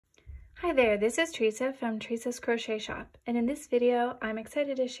Hi there, this is Teresa from Teresa's Crochet Shop, and in this video I'm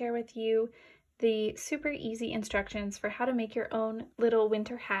excited to share with you the super easy instructions for how to make your own little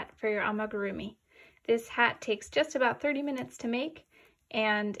winter hat for your amigurumi. This hat takes just about 30 minutes to make,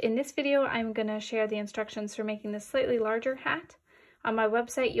 and in this video I'm going to share the instructions for making this slightly larger hat. On my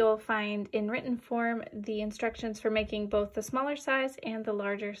website you'll find in written form the instructions for making both the smaller size and the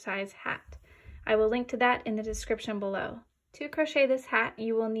larger size hat. I will link to that in the description below. To crochet this hat,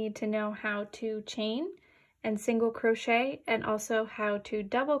 you will need to know how to chain and single crochet, and also how to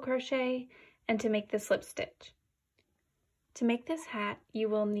double crochet and to make the slip stitch. To make this hat, you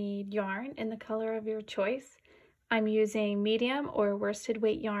will need yarn in the color of your choice. I'm using medium or worsted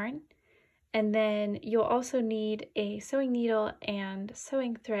weight yarn. And then you'll also need a sewing needle and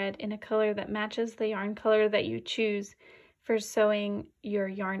sewing thread in a color that matches the yarn color that you choose for sewing your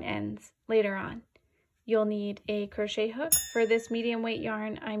yarn ends later on. You'll need a crochet hook. For this medium weight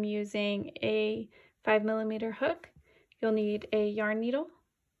yarn, I'm using a 5mm hook. You'll need a yarn needle,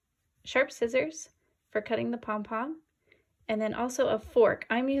 sharp scissors for cutting the pom-pom, and then also a fork.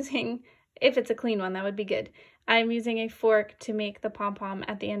 I'm using, if it's a clean one, that would be good. I'm using a fork to make the pom-pom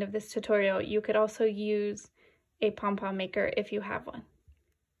at the end of this tutorial. You could also use a pom-pom maker if you have one.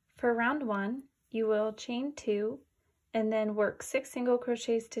 For round 1, you will chain 2, and then work 6 single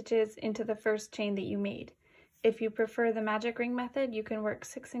crochet stitches into the first chain that you made. If you prefer the magic ring method, you can work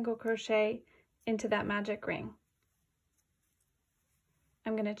 6 single crochet into that magic ring.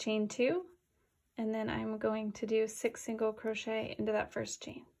 I'm going to chain 2, and then I'm going to do 6 single crochet into that first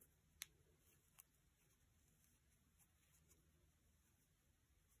chain.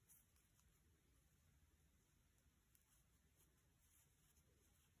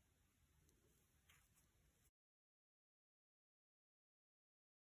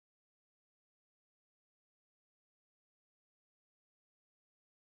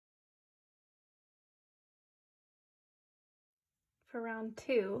 For round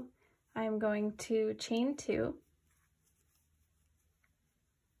 2, I'm going to chain 2,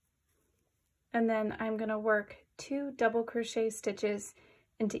 and then I'm going to work 2 double crochet stitches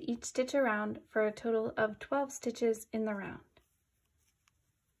into each stitch around for a total of 12 stitches in the round.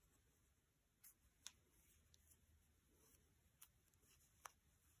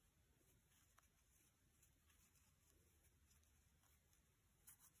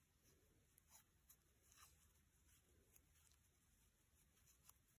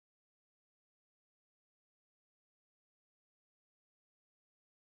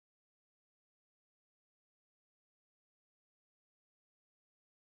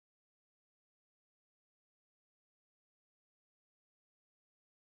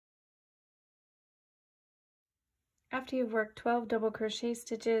 After you've worked 12 double crochet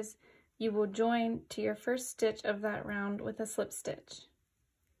stitches, you will join to your first stitch of that round with a slip stitch.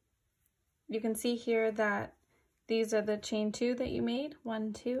 You can see here that these are the chain 2 that you made,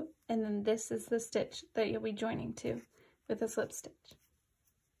 1, 2, and then this is the stitch that you'll be joining to with a slip stitch.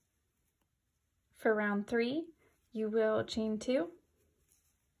 For round 3, you will chain 2,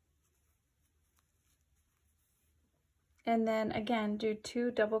 and then again do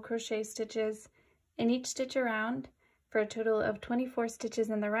 2 double crochet stitches in each stitch around for a total of 24 stitches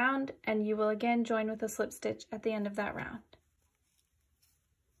in the round, and you will again join with a slip stitch at the end of that round.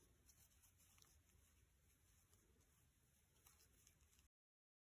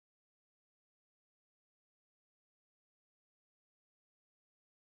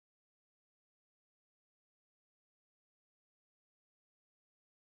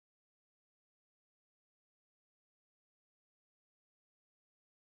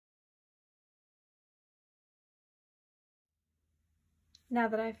 Now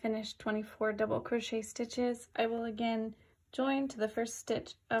that I've finished 24 double crochet stitches, I will again join to the first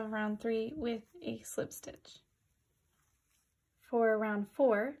stitch of round 3 with a slip stitch. For round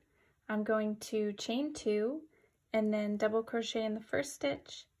 4, I'm going to chain 2 and then double crochet in the first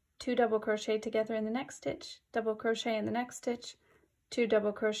stitch, 2 double crochet together in the next stitch, double crochet in the next stitch, 2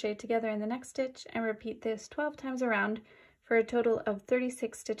 double crochet together in the next stitch, and repeat this 12 times around for a total of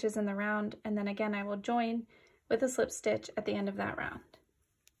 36 stitches in the round, and then again I will join with a slip stitch at the end of that round.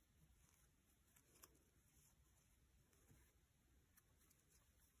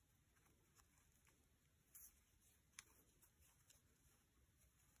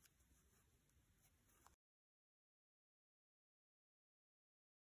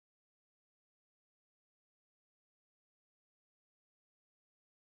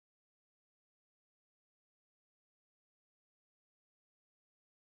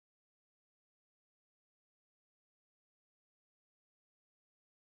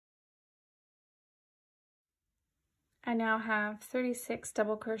 I now have 36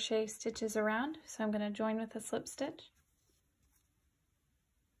 double crochet stitches around, so I'm going to join with a slip stitch.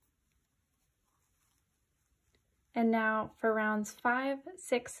 And now for rounds 5,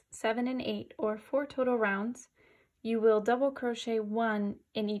 6, 7, and 8, or 4 total rounds, you will double crochet 1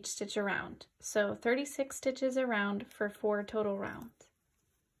 in each stitch around. So 36 stitches around for 4 total rounds.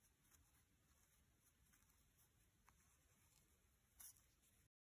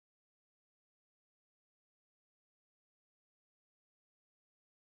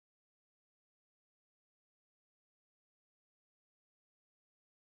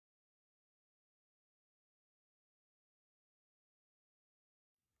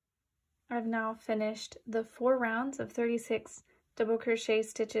 I've now finished the 4 rounds of 36 double crochet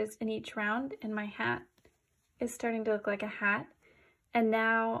stitches in each round, and my hat is starting to look like a hat. And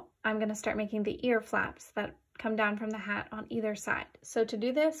now I'm going to start making the ear flaps that come down from the hat on either side. So to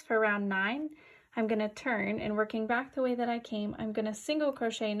do this for round 9, I'm going to turn, and working back the way that I came, I'm going to single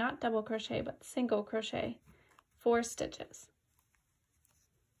crochet, not double crochet, but single crochet 4 stitches.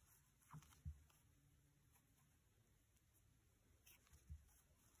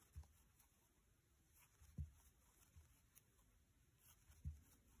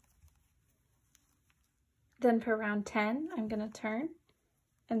 Then for round 10, I'm going to turn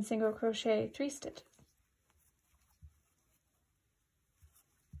and single crochet 3 stitches.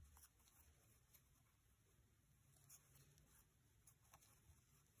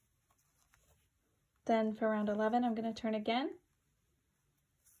 Then for round 11, I'm going to turn again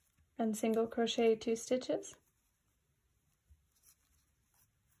and single crochet 2 stitches.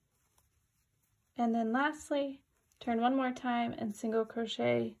 And then lastly, turn one more time and single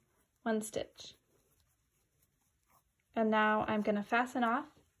crochet 1 stitch. And now I'm going to fasten off.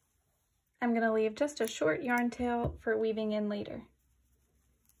 I'm going to leave just a short yarn tail for weaving in later.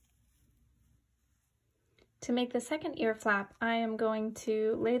 To make the second ear flap, I am going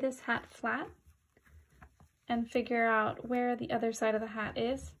to lay this hat flat and figure out where the other side of the hat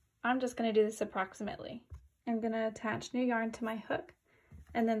is. I'm just going to do this approximately. I'm going to attach new yarn to my hook,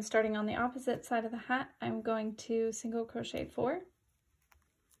 and then starting on the opposite side of the hat, I'm going to single crochet 4.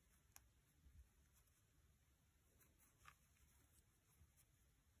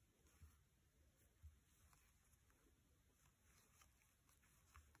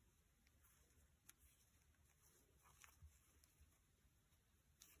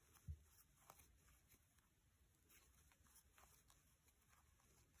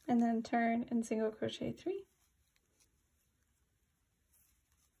 And then turn and single crochet 3.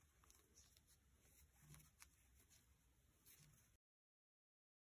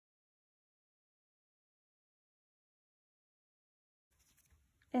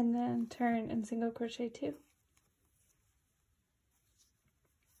 And then turn and single crochet 2.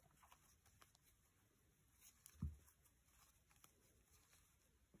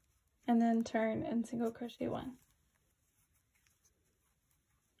 And then turn and single crochet 1.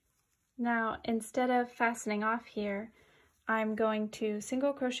 Now, instead of fastening off here, I'm going to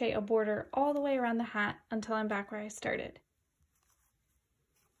single crochet a border all the way around the hat until I'm back where I started.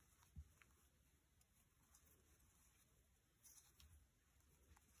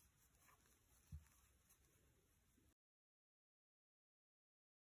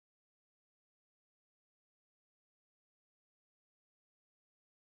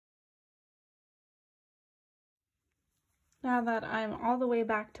 Now that I'm all the way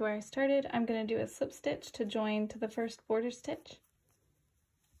back to where I started, I'm going to do a slip stitch to join to the first border stitch.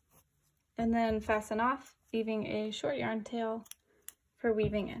 And then fasten off, leaving a short yarn tail for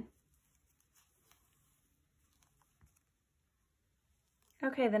weaving in.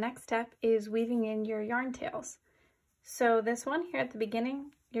 Okay, the next step is weaving in your yarn tails. So this one here at the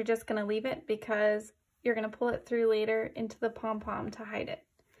beginning, you're just going to leave it because you're going to pull it through later into the pom-pom to hide it.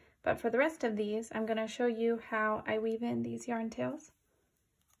 But for the rest of these, I'm going to show you how I weave in these yarn tails.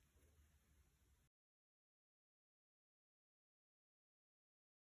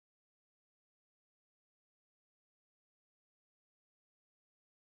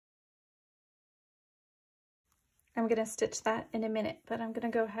 I'm going to stitch that in a minute, but I'm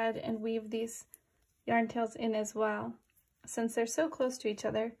going to go ahead and weave these yarn tails in as well. Since they're so close to each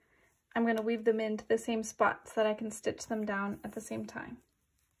other, I'm going to weave them into the same spot so that I can stitch them down at the same time.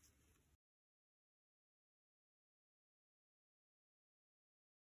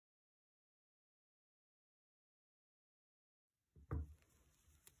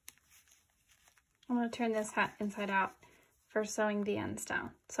 I'm going to turn this hat inside out for sewing the ends down.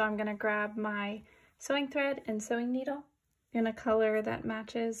 So I'm going to grab my sewing thread and sewing needle in a color that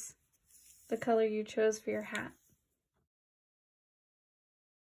matches the color you chose for your hat.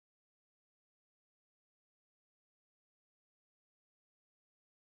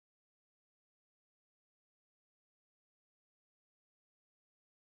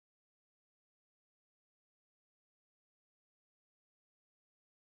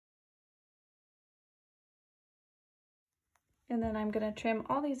 And then I'm going to trim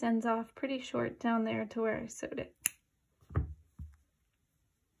all these ends off pretty short down there to where I sewed it.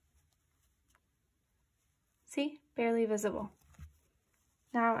 See? Barely visible.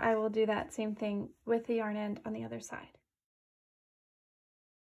 Now I will do that same thing with the yarn end on the other side.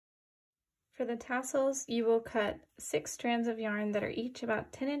 For the tassels, you will cut 6 strands of yarn that are each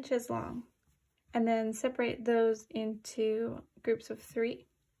about 10 inches long, and then separate those into groups of 3.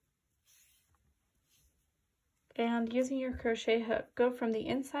 And using your crochet hook, go from the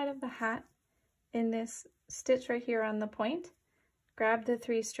inside of the hat in this stitch right here on the point, grab the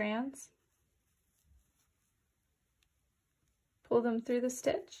 3 strands, pull them through the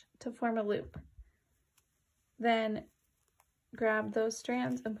stitch to form a loop. Then grab those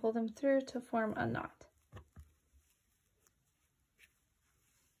strands and pull them through to form a knot.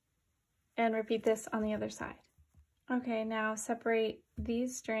 And repeat this on the other side. Okay, now separate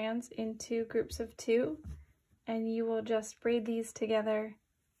these strands into groups of 2, and you will just braid these together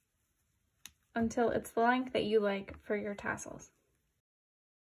until it's the length that you like for your tassels.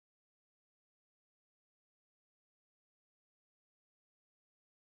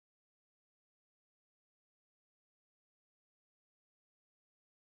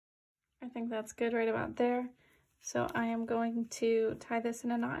 I think that's good right about there. So I am going to tie this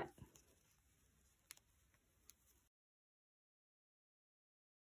in a knot.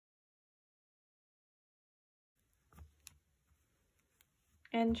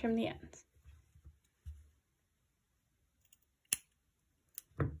 And trim the ends.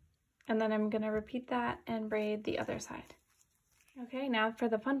 And then I'm going to repeat that and braid the other side. Okay, now for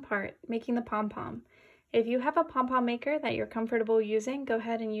the fun part, making the pom-pom. If you have a pom-pom maker that you're comfortable using, go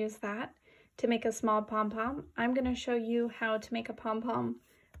ahead and use that to make a small pom-pom. I'm going to show you how to make a pom-pom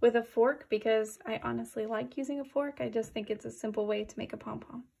with a fork because I honestly like using a fork. I just think it's a simple way to make a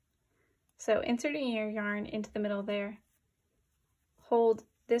pom-pom. So inserting your yarn into the middle there, hold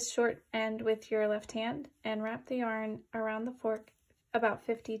this short end with your left hand and wrap the yarn around the fork about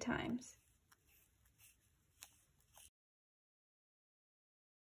 50 times.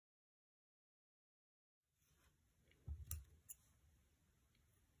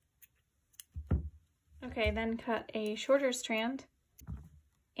 Okay, then cut a shorter strand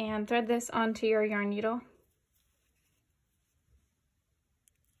and thread this onto your yarn needle.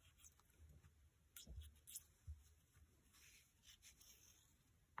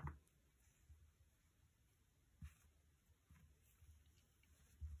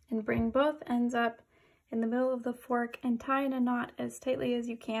 And bring both ends up in the middle of the fork and tie in a knot as tightly as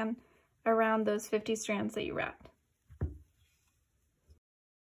you can around those 50 strands that you wrapped.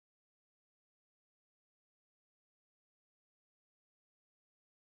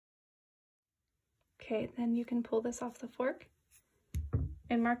 Okay, then you can pull this off the fork,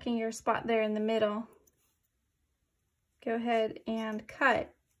 and marking your spot there in the middle, go ahead and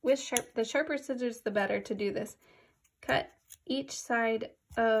cut with the sharper scissors the better to do this. Cut each side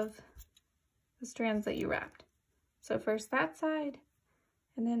of the strands that you wrapped. So first that side,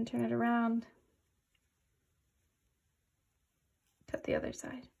 and then turn it around, cut the other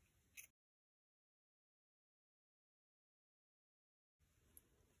side.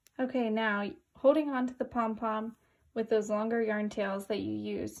 Okay, now holding on to the pom-pom with those longer yarn tails that you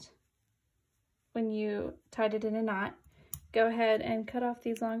used when you tied it in a knot, go ahead and cut off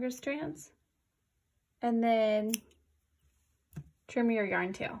these longer strands and then trim your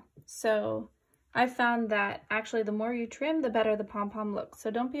yarn tail. So I found that actually the more you trim, the better the pom-pom looks. So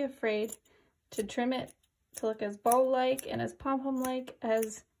don't be afraid to trim it to look as ball-like and as pom-pom-like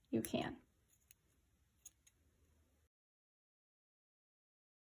as you can.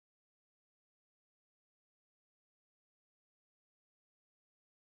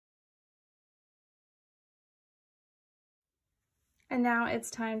 And now it's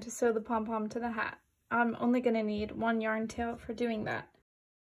time to sew the pom-pom to the hat. I'm only going to need 1 yarn tail for doing that.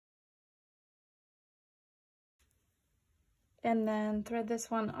 And then thread this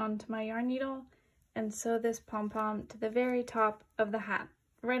one onto my yarn needle and sew this pom-pom to the very top of the hat,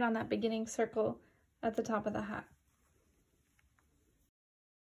 right on that beginning circle at the top of the hat.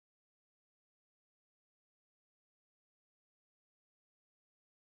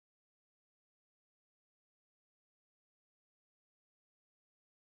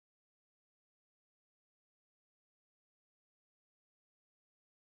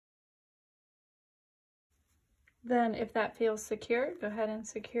 Then if that feels secure, go ahead and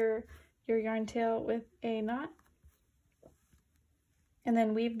secure your yarn tail with a knot. And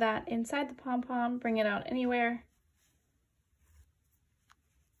then weave that inside the pom-pom, bring it out anywhere,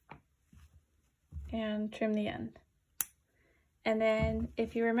 and trim the end. And then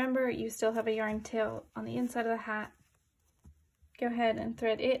if you remember, you still have a yarn tail on the inside of the hat. go ahead and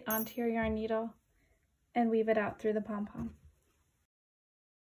thread it onto your yarn needle and weave it out through the pom-pom.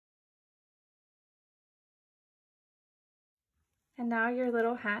 And now your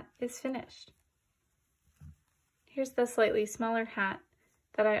little hat is finished. Here's the slightly smaller hat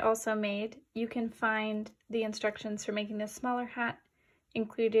that I also made. You can find the instructions for making this smaller hat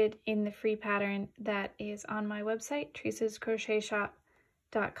included in the free pattern that is on my website,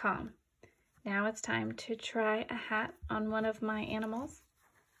 tracescrochetshop.com. Now it's time to try a hat on one of my animals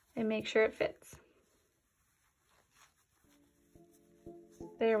and make sure it fits.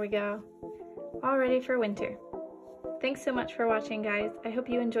 There we go, all ready for winter. Thanks so much for watching, guys. I hope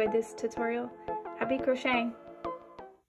you enjoyed this tutorial. Happy crocheting!